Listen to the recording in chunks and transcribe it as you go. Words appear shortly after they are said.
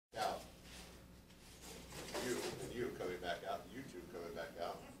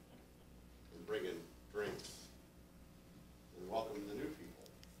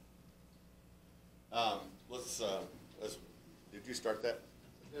start that?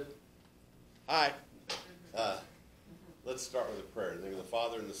 Hi. Let's start with a prayer. In the name of the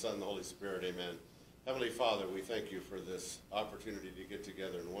Father, and the Son, and the Holy Spirit, amen. Heavenly Father, we thank you for this opportunity to get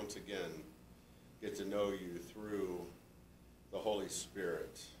together and once again get to know you through the Holy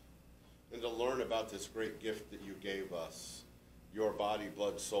Spirit and to learn about this great gift that you gave us, your body,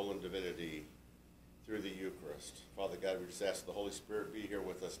 blood, soul, and divinity through the Eucharist. Father God, we just ask the Holy Spirit be here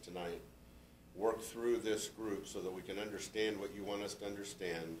with us tonight. Work through this group so that we can understand what you want us to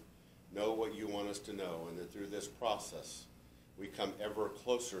understand, know what you want us to know, and that through this process we come ever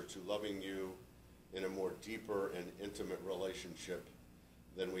closer to loving you in a more deeper and intimate relationship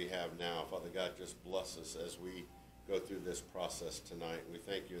than we have now. Father God, just bless us as we go through this process tonight. We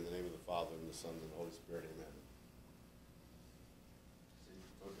thank you in the name of the Father, and the Son, and the Holy Spirit. Amen.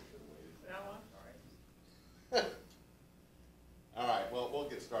 All right, well, we'll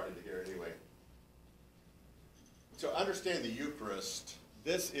get started here anyway. To understand the Eucharist,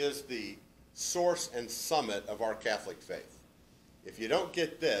 this is the source and summit of our Catholic faith. If you don't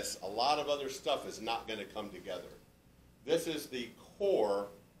get this, a lot of other stuff is not going to come together. This is the core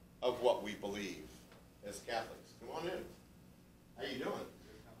of what we believe as Catholics. Come on in. How you doing?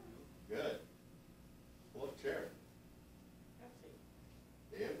 Good. Pull up a chair.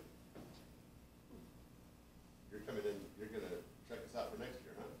 Dan? You're coming in, you're going to check us out for next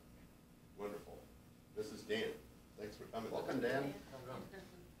year, huh? Wonderful. This is Dan. Thanks for coming. Welcome, Dan.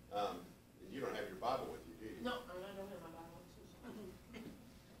 You don't have your Bible with you, do you? No, I don't have my Bible.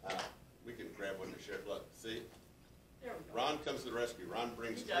 We can grab one to share. Look, see? There we go. Ron comes to the rescue. Ron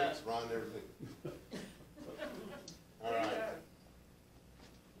brings He drinks. does. Ron everything. All There you right. go.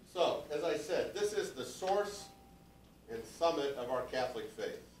 So, as I said, this is the source and summit of our Catholic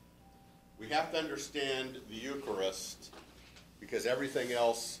faith. We have to understand the Eucharist because everything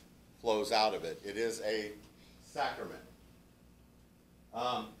else flows out of it. It is a sacrament.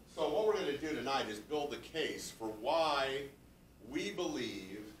 So what we're going to do tonight is build the case for why we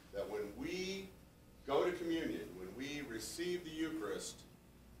believe that when we go to communion, when we receive the Eucharist,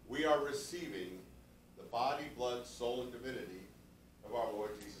 we are receiving the body, blood, soul, and divinity of our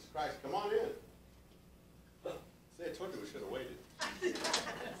Lord Jesus Christ. Come on in. See, I told you we should have waited.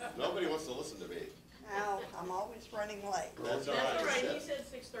 Nobody wants to listen to me. Al, I'm always running late. That's all That's all right. right, he said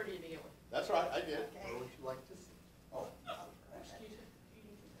 6:30 to begin with. That's right, I did. Okay. What would you like to see? Oh, Excuse me.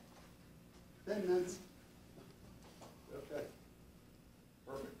 10 minutes. Okay.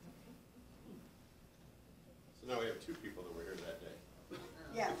 Perfect. So now we have two people that were here that day.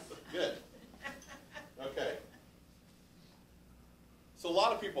 Yes. Good. Okay. So a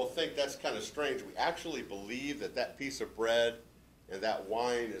lot of people think that's kind of strange. We actually believe that that piece of bread and that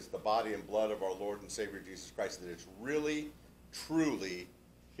wine is the body and blood of our Lord and Savior Jesus Christ, that it's really, truly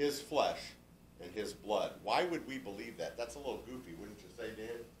his flesh and his blood. Why would we believe that? That's a little goofy, wouldn't you say,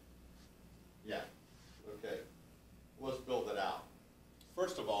 Dan? Yeah. Okay. Let's build it out.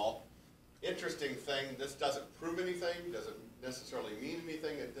 First of all, interesting thing, this doesn't prove anything, doesn't necessarily mean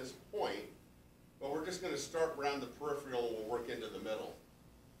anything at this point, but we're just going to start around the peripheral and we'll work into the middle.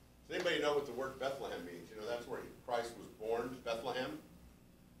 Does anybody know what the word Bethlehem means? You know, that's where Christ was born, Bethlehem.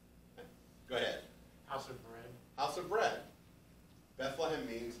 Go ahead. House of bread. House of bread. Bethlehem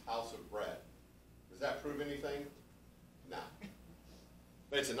means house of bread. Does that prove anything? No.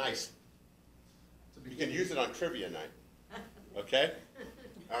 But it's a nice, you can use it on trivia night. Okay?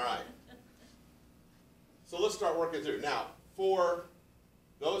 All right. So let's start working through. Now, for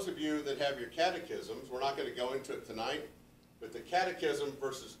those of you that have your catechisms, we're not going to go into it tonight, but the catechism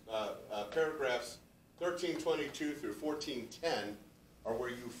versus paragraphs 1322 through 1410 are where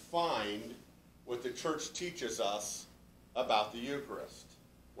you find what the church teaches us about the Eucharist.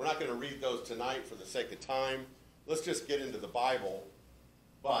 We're not going to read those tonight for the sake of time. Let's just get into the Bible,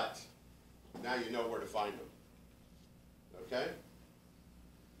 but now you know where to find them. Okay?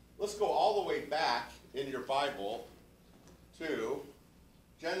 Let's go all the way back in your Bible to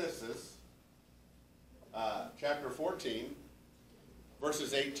Genesis chapter 14,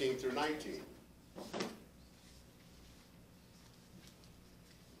 verses 18 through 19.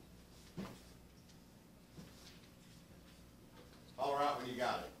 Holler out when you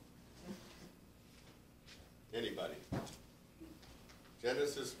got it. Anybody?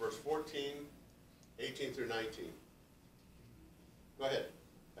 Genesis verse 14, 18 through 19. Go ahead,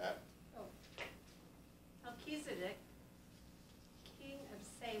 Pat. Oh. Melchizedek, king of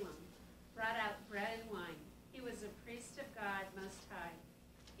Salem, brought out bread and wine. He was a priest of God Most High.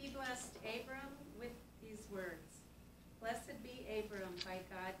 He blessed Abram with these words, "Blessed be Abram by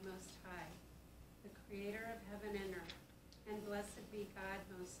God Most High, the creator of heaven and earth, and blessed be God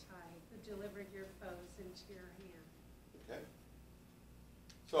Most High, who delivered your foes into your hand." Okay.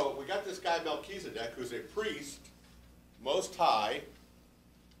 got this guy Melchizedek, who's a priest, most high.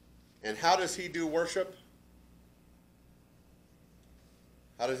 And how does he do worship?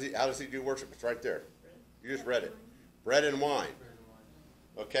 How does he do worship? It's right there. You just read it. Bread and wine.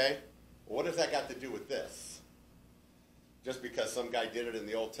 Okay? Well, what does that got to do with this? Just because some guy did it in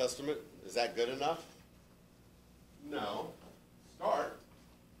the Old Testament, is that good enough? No. Start.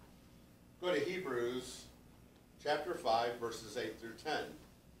 Go to Hebrews chapter 5, verses 8 through 10.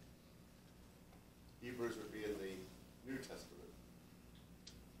 Hebrews would be in the New Testament.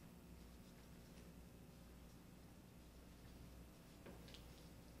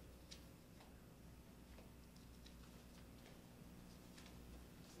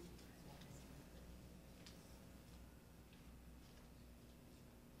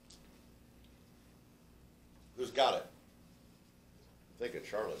 Who's got it? I'm thinking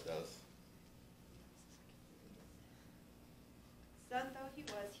Charlotte does. Son though he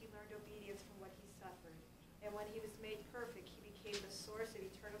was, he learned obedience from what he suffered. And when he was made perfect, he became the source of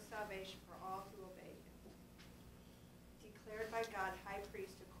eternal salvation for all who obey him. Declared by God high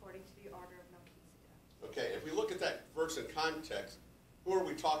priest according to the order of Melchizedek. Okay, if we look at that verse in context, who are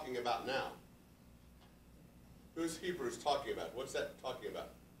we talking about now? Who's Hebrews talking about? What's that talking about?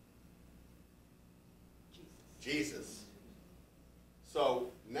 Jesus.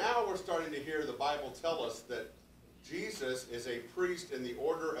 So now we're starting to hear the Bible tell us that Jesus is a priest in the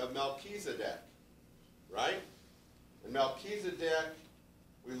order of Melchizedek, right? And Melchizedek,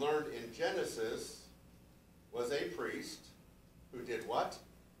 we learned in Genesis, was a priest who did what?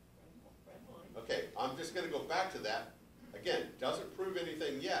 Okay, I'm just going to go back to that. Again, doesn't prove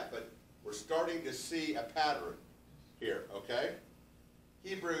anything yet, but we're starting to see a pattern here, okay?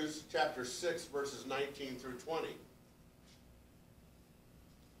 Hebrews chapter 6, verses 19 through 20.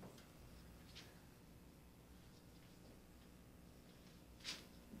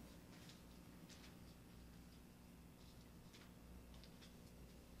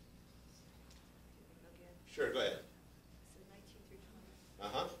 Sure, go ahead. So 19 through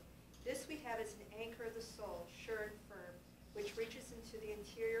 20. Uh-huh. This we have as an anchor of the soul, sure and firm, which reaches into the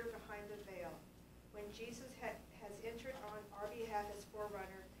interior behind the veil. When Jesus has entered on our behalf as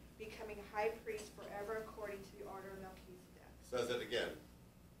forerunner, becoming high priest forever according to the order of Melchizedek. Says it again.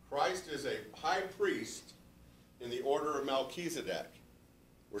 Christ is a high priest in the order of Melchizedek.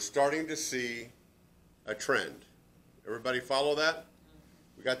 We're starting to see a trend. Everybody follow that?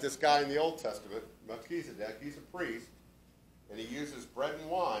 We got this guy in the Old Testament, Melchizedek. He's a priest, and he uses bread and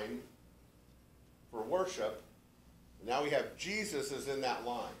wine for worship. And now we have Jesus is in that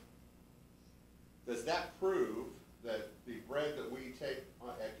line. Does that prove that the bread that we take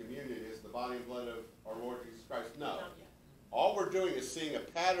at communion is the body and blood of our Lord Jesus Christ? No. Not yet. All we're doing is seeing a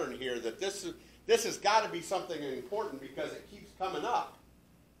pattern here that this has got to be something important because it keeps coming up.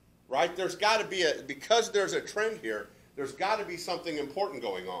 Right? There's got to be because there's a trend here, there's got to be something important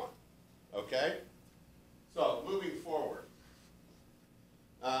going on. Okay? So, moving forward.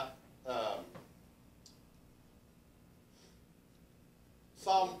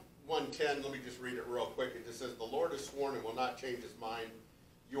 Psalm 110, let me just read it real quick. It just says, "The Lord has sworn and will not change his mind.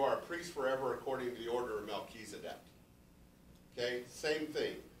 You are a priest forever according to the order of Melchizedek." Okay, same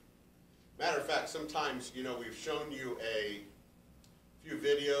thing. Matter of fact, sometimes, we've shown you a few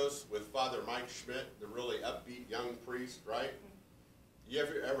videos with Father Mike Schmidt, the really upbeat young priest, right? You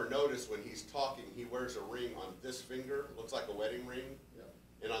ever notice when he's talking, he wears a ring on this finger, looks like a wedding ring? Yeah.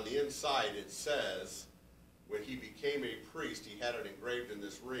 And on the inside it says, when he became a priest, he had it engraved in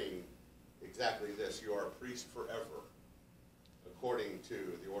this ring, exactly this: "You are a priest forever, according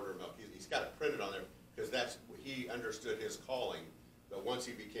to the order of Melchizedek." He's got it printed on there because he understood his calling, that once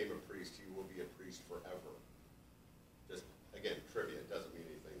he became a priest, he will be a priest forever. Just, again, trivia. It doesn't mean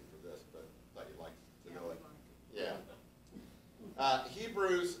anything for this, but I thought you'd like to know it. Yeah.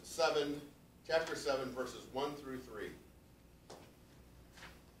 Hebrews 7, chapter 7, verses 1 through 3.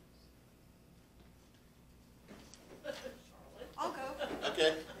 Charlotte. I'll go.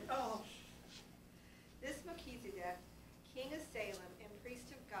 Okay. Oh. This Melchizedek, king of Salem and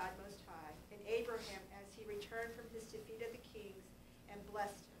priest of God Most High, and Abraham as he returned from his defeat of the kings, and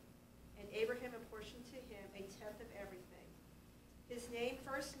blessed him. And Abraham apportioned to him a tenth of everything. His name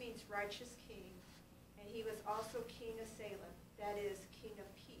first means righteous king, and he was also king of Salem, that is, king of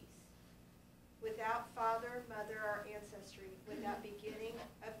peace. Without father, mother, or ancestry, without beginning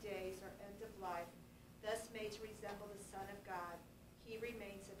of days or end of life, thus made to resemble the Son of God, he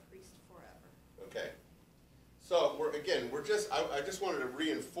remains a priest forever. Okay. So I just wanted to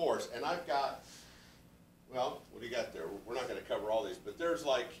reinforce, and I've got, well, what do you got there? We're not going to cover all these, but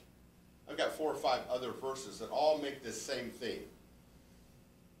I've got 4 or 5 other verses that all make this same theme.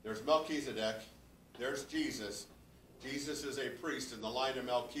 There's Melchizedek. There's Jesus. Jesus is a priest in the line of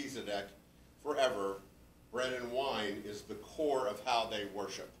Melchizedek forever. Bread and wine is the core of how they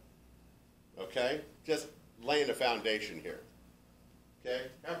worship. Okay? Just laying a foundation here. Okay?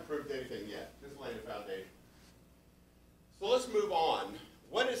 Haven't proved anything yet. Just laying a foundation. So let's move on.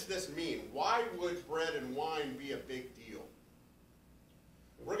 What does this mean? Why would bread and wine be a big deal?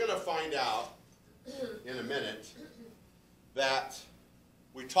 We're going to find out in a minute that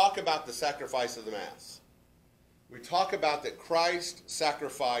we talk about the sacrifice of the Mass. We talk about that Christ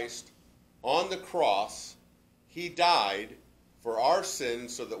sacrificed on the cross. He died for our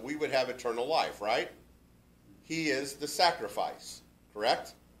sins so that we would have eternal life, right? He is the sacrifice,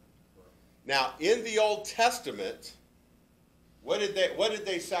 correct? Now, in the Old Testament, what did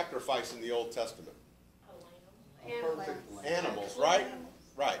they sacrifice in the Old Testament? A perfect lamb. Animals, right?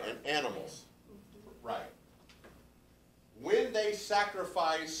 Right, and animals. Right. When they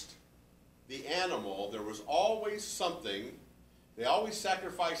sacrificed the animal, there was always something. They always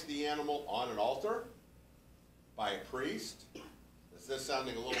sacrificed the animal on an altar by a priest. Is this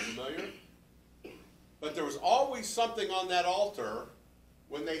sounding a little familiar? But there was always something on that altar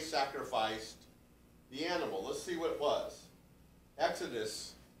when they sacrificed the animal. Let's see what it was.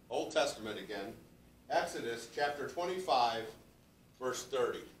 Exodus, Old Testament again. Exodus chapter 25, verse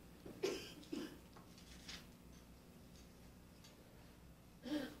 30.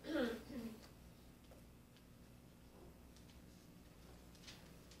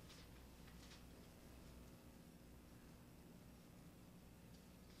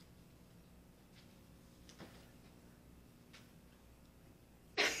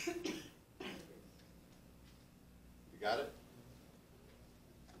 You got it?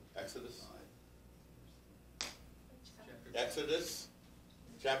 Exodus? Exodus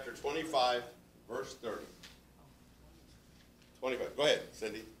chapter 25, verse 30. 25. Go ahead,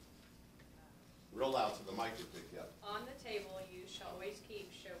 Cindy. Real loud so the mic is picked up. On the table you shall always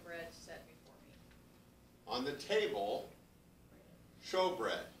keep showbread set before me. On the table,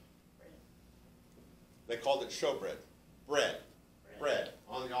 showbread. They called it showbread. Bread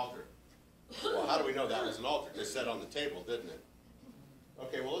on the altar. Well, how do we know that was an altar? It just said on the table, didn't it?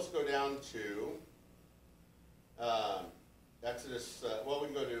 Okay, well, let's go down to Exodus. We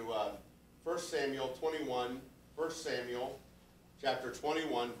can go to 1 Samuel 21. 1 Samuel chapter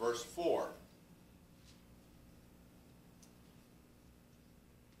 21, verse 4.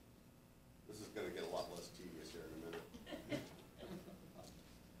 This is going to get a lot less tedious here in a minute.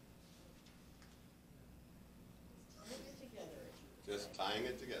 Just tying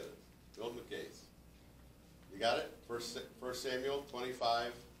it together. Building the case. You got it? 1 Samuel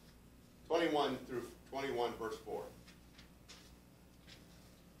 25, 21 through 21, verse 4.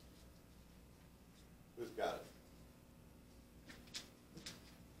 Who's got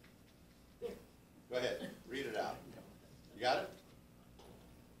it? Go ahead. Read it out. You got it?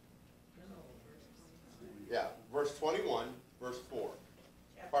 Yeah. Verse 21, verse 4.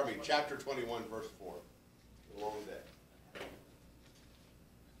 Pardon me, chapter 21, verse 4. A long day.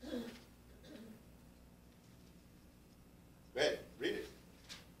 Go ahead, read it.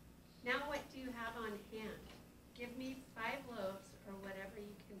 Now what do you have on hand? Give me 5 loaves or whatever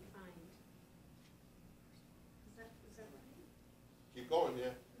you can find. Is that right? Keep going,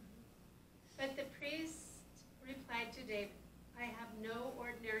 yeah. But the priest replied to David, I have no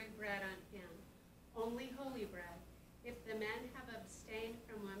ordinary bread on hand, only holy bread. If the men have abstained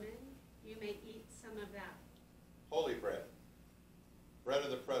from women, you may eat some of that. Holy bread. Bread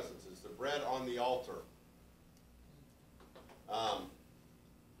of the presence. It's the bread on the altar.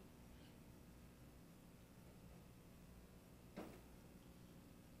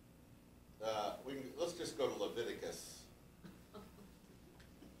 Let's just go to Leviticus.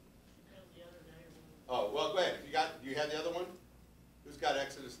 Oh, well, go ahead. Do you have the other one? Who's got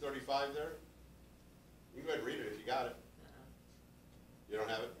Exodus 35 there? You can go ahead and read it if you got it. You don't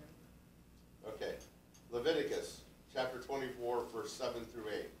have it? Okay. Leviticus chapter 24, verse 7 through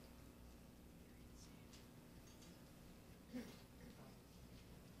 8.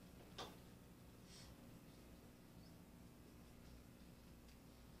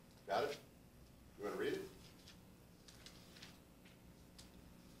 Got it? You want to read it?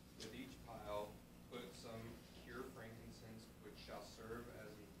 With each pile, put some pure frankincense, which shall serve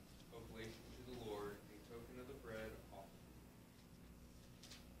as an oblation to the Lord, a token of the bread offered.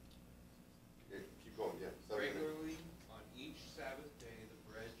 Okay, keep going, yeah. 7 minutes. Regularly, on each Sabbath day, the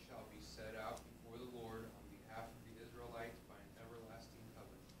bread shall be set out before the Lord on behalf of the Israelites by an everlasting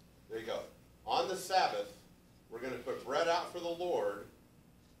covenant. There you go. On the Sabbath, we're going to put bread out for the Lord,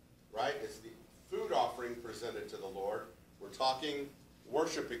 right? It's the food offering presented to the Lord. We're talking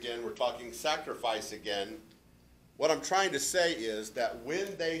worship again. We're talking sacrifice again. What I'm trying to say is that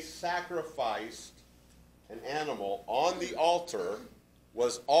when they sacrificed an animal on the altar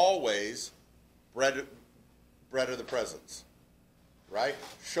was always bread of the presence, right?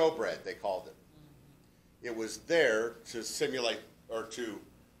 Showbread, they called it. It was there to simulate, or to,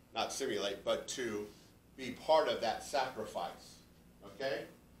 not simulate, but to be part of that sacrifice, okay?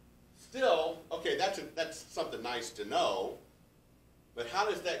 Still, okay, that's something nice to know, but how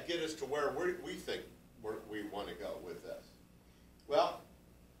does that get us to where we think we want to go with this? Well,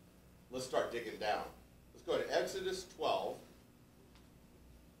 let's start digging down. Let's go to Exodus 12,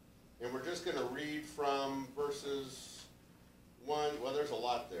 and we're just going to read from verses 1. Well, there's a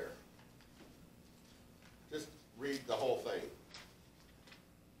lot there. Just read the whole thing.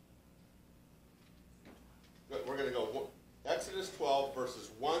 We're going to go Exodus 12, verses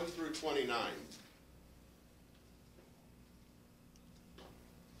 1 through 29.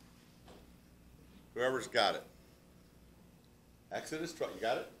 Whoever's got it. Exodus 12, you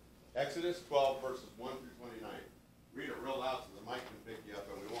got it? Exodus 12, verses 1 through 29. Read it real loud so the mic can pick you up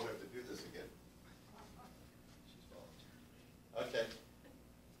and we won't have to do this again. Okay.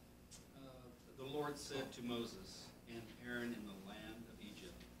 The Lord said to Moses and Aaron in the land of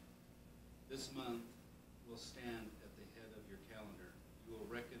Egypt, "This month will stand at the head of your calendar. You will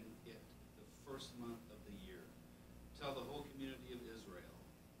reckon it the first month of the year. Tell the whole community of Israel,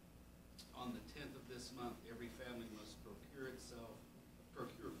 on the 10th of this month, every family must procure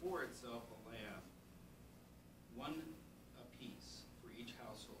for itself a lamb, one apiece for each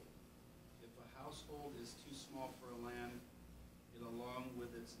household. If a household is too small for a lamb, it along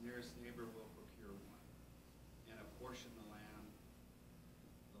with its nearest neighbor will procure one, and apportion the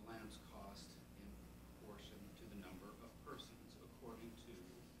lamb's cost in proportion to the number of persons according to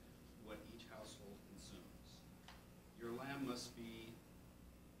what each household consumes. Your lamb must be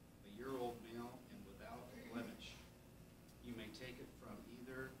a year-old male and without blemish. You may take it from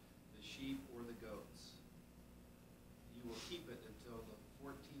either the sheep or the goats. You will keep it until the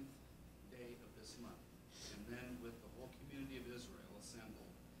 14th day of this month, and then with the whole community of Israel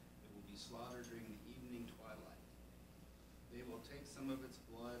assembled, it will be slaughtered during the evening twilight. They will take some of its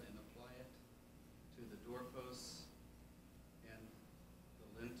blood and apply it to the doorposts and the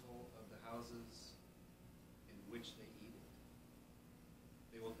lintel of the houses in which they eat it.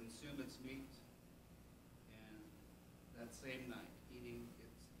 They will consume its meat, and that same night, eating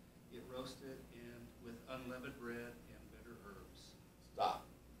it roasted and with unleavened bread and bitter herbs." Stop.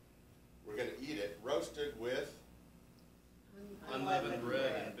 We're going to eat it roasted with, Unleavened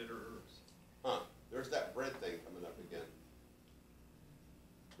bread and bitter herbs. there's that bread thing coming up again.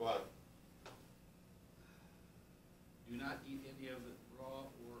 Go on. Do not eat any of it raw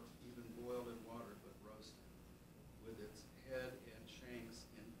or even boiled in water, but roasted, with its head and shanks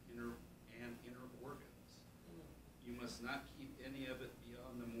and inner organs. You must not keep any of it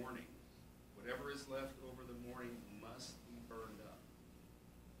beyond the morning. Whatever is left over the morning must be burned up.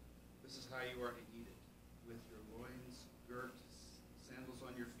 This is how you are to eat it. With your loins girt, sandals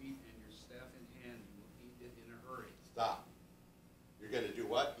on your feet, and your staff in hand, you will eat it in a hurry. Stop. You're going to do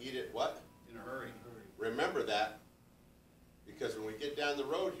what? Eat it what? In a hurry. Remember that, because when we get down the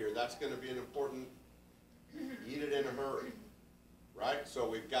road here, that's going to be an important, eat it in a hurry, right? So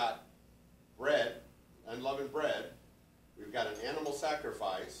we've got bread, unleavened bread, we've got an animal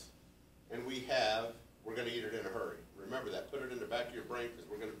sacrifice, and we're going to eat it in a hurry. Remember that. Put it in the back of your brain, because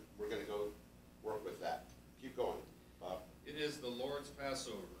we're going to go work with that. Keep going, Bob. It is the Lord's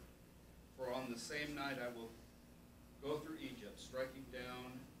Passover. For on the same night I will go through Egypt, striking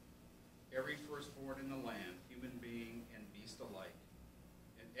down every firstborn in the land, human being and beast alike,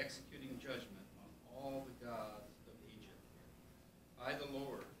 and executing judgment on all the gods of Egypt. I, the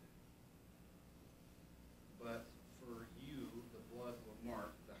Lord. But for you the blood will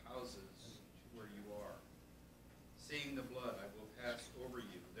mark the houses where you are. Seeing the blood, I will pass over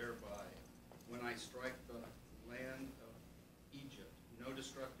you thereby. When I strike the land of Egypt, no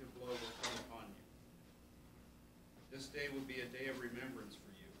destructive blow will come upon you. This day will be a day of remembrance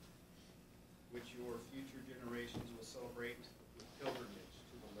for you, which your future generations will celebrate with pilgrimage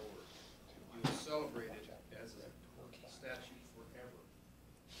to the Lord. You will celebrate it as a statute forever.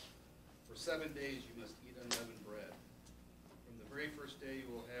 For 7 days you must eat unleavened bread. From the very first day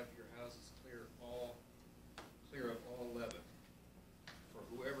you will have your houses clear of all leaven. For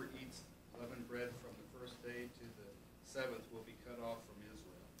whoever eats leavened bread from the first day to the 7th will be cut off from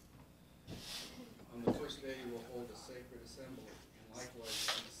Israel. On the first day you will hold a sacred assembly, and likewise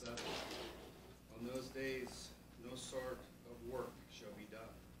on the 7th. On those days no sort of work shall be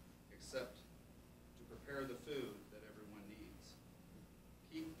done, except to prepare the food that everyone needs.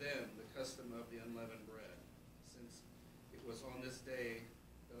 was on this day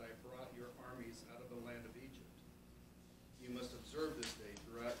that I brought your armies out of the land of Egypt. You must observe this day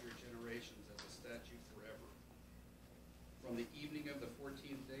throughout your generations as a statute forever. From the evening of the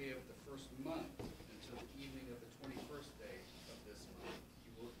 14th day of the first month until the evening of the 21st day of this month,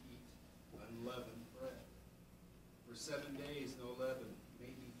 you will eat unleavened bread. For 7 days no leaven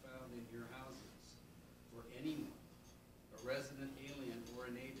may be found in your houses. For anyone, a resident alien or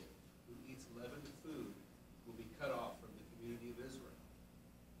a native, who eats leavened food will be cut off from the community of Israel.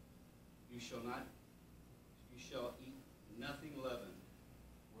 You shall eat nothing leavened.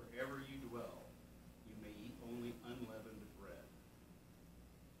 Wherever you dwell, you may eat only unleavened bread.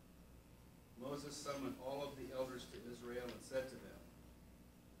 Moses summoned all of the elders to Israel and said to them,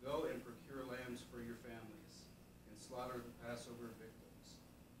 go and procure lambs for your families, and slaughter the Passover victims.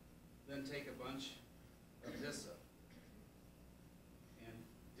 Then take a bunch of hyssop, and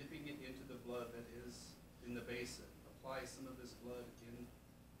dipping it into the blood that is in the basin, apply some of this blood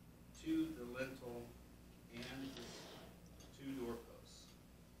into the lintel and the 2 doorposts.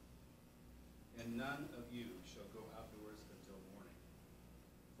 And none of you shall go outdoors until morning.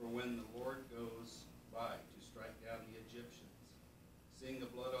 For when the Lord goes by to strike down the Egyptians, seeing the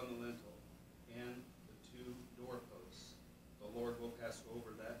blood on the lintel and the 2 doorposts, the Lord will pass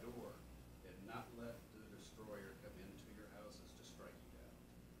over that door and not let the destroyer come into your houses to strike you down.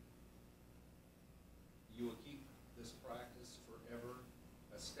 You will keep this practice forever,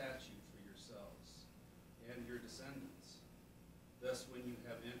 a statute for yourselves and your descendants. Thus, when you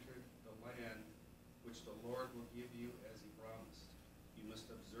have entered the land which the Lord will give you as he promised, you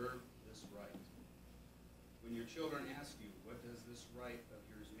must observe this rite. When your children ask you, what does this rite of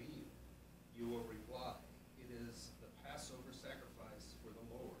yours mean? You will reply, it is the Passover sacrifice for the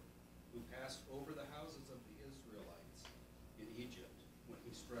Lord, who passed over the houses of the Israelites in Egypt. When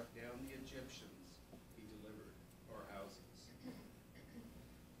he struck down the Egyptians, he delivered our houses.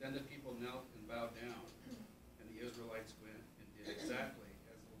 Then the people knelt and bowed down, and the Israelites went and did exactly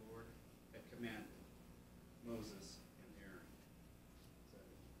as the Lord had commanded Moses and Aaron.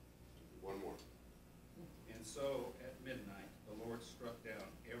 One more. And so at midnight the Lord struck down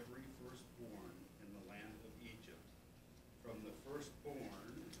every firstborn in the land of Egypt, from the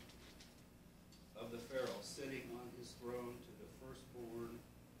firstborn of the Pharaoh sitting on his throne to the firstborn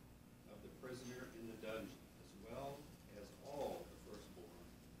of the prisoner in the dungeon, as well as all the firstborn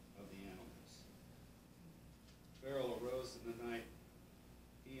of the animals. Pharaoh arose in the night,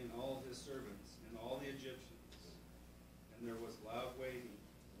 he and all his servants and all the Egyptians, and there was loud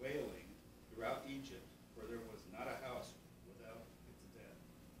wailing throughout Egypt, for there was not a house without its dead.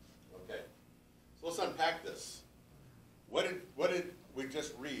 Okay. So let's unpack this. What did we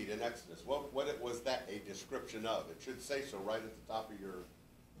just read in Exodus? What was that a description of? It should say so right at the top of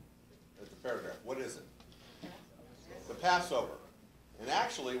at the paragraph. What is it? The Passover. And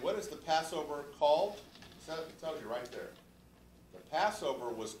actually, what is the Passover called? It tells you right there. The Passover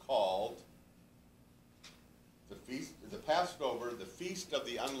was called the Passover, the Feast of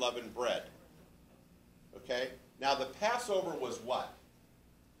the Unleavened Bread. Okay? Now the Passover was what?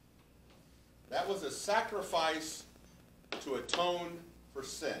 That was a sacrifice to atone for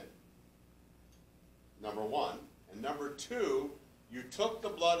sin. Number one. And number two, you took the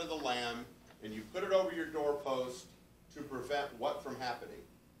blood of the lamb and you put it over your doorpost to prevent what from happening?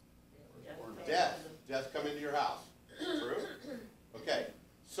 Death. Death come into your house. True? Okay.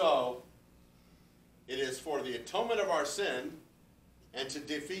 So, it is for the atonement of our sin and to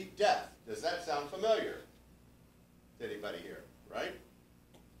defeat death. Does that sound familiar to anybody here? Right?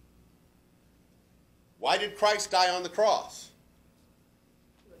 Why did Christ die on the cross?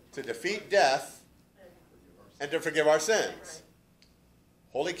 To defeat death and to forgive our sins.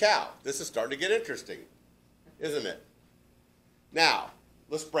 Holy cow, this is starting to get interesting, isn't it? Now,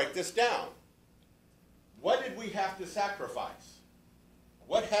 let's break this down. What did we have to sacrifice?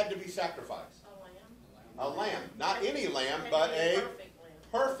 What had to be sacrificed? A lamb. Not any lamb, but a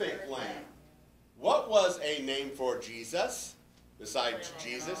perfect lamb. What was a name for Jesus besides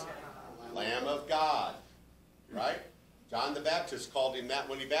Jesus? Lamb of God. Right? John the Baptist called him that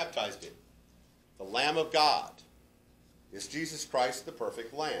when he baptized him. The Lamb of God. Is Jesus Christ the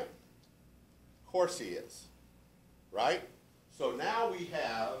perfect lamb? Of course he is. Right? So now we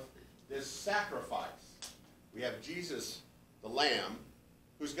have this sacrifice. We have Jesus, the Lamb,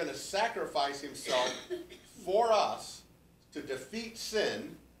 who's going to sacrifice himself for us to defeat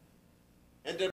sin